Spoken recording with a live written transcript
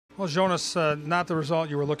Well, Jonas, not the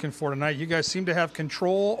result you were looking for tonight. You guys seem to have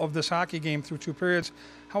control of this hockey game through 2 periods.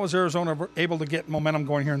 How was Arizona able to get momentum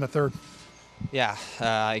going here in the third? Yeah,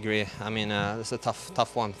 I agree. I mean, it's a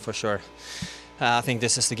tough one for sure. I think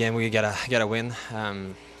this is the game we gotta win.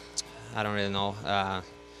 I don't really know.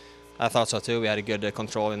 I thought so too. We had a good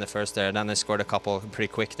control in the first there. Then they scored a couple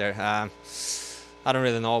pretty quick there. I don't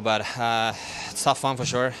really know, but it's a tough one for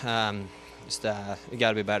sure. We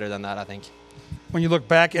gotta be better than that, I think. When you look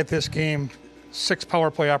back at this game, 6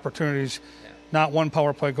 power play opportunities, not 1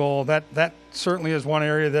 power play goal. That certainly is one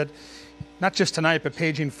area that, not just tonight, but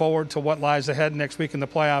paging forward to what lies ahead next week in the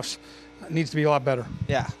playoffs, needs to be a lot better.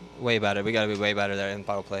 Yeah, way better. We got to be way better there in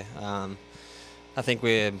power play. I think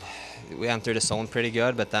we entered the zone pretty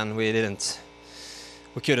good, but then we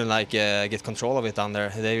couldn't get control of it down there.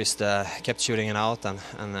 They just kept shooting it out,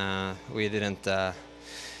 and we didn't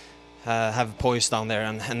have poise down there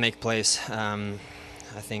and make plays.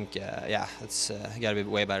 I think it's got to be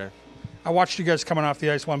way better. I watched you guys coming off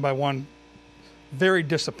the ice one by one. Very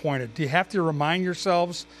disappointed. Do you have to remind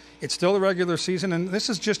yourselves it's still the regular season, and this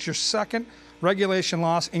is just your second regulation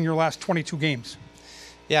loss in your last 22 games?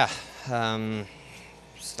 Yeah,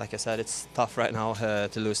 like I said, it's tough right now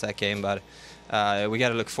to lose that game, but we got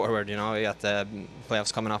to look forward. You know, we got the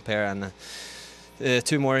playoffs coming up here, and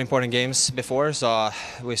 2 more important games before, so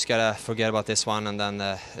we just gotta forget about this one and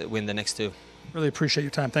then win the next 2. Really appreciate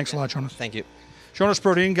your time. Thanks a lot, Jonas. Thank you. Jonas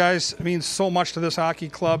Brodin, guys, means so much to this hockey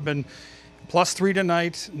club, and +3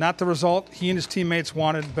 tonight. Not the result he and his teammates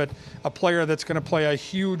wanted, but a player that's going to play a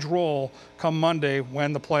huge role come Monday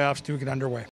when the playoffs do get underway.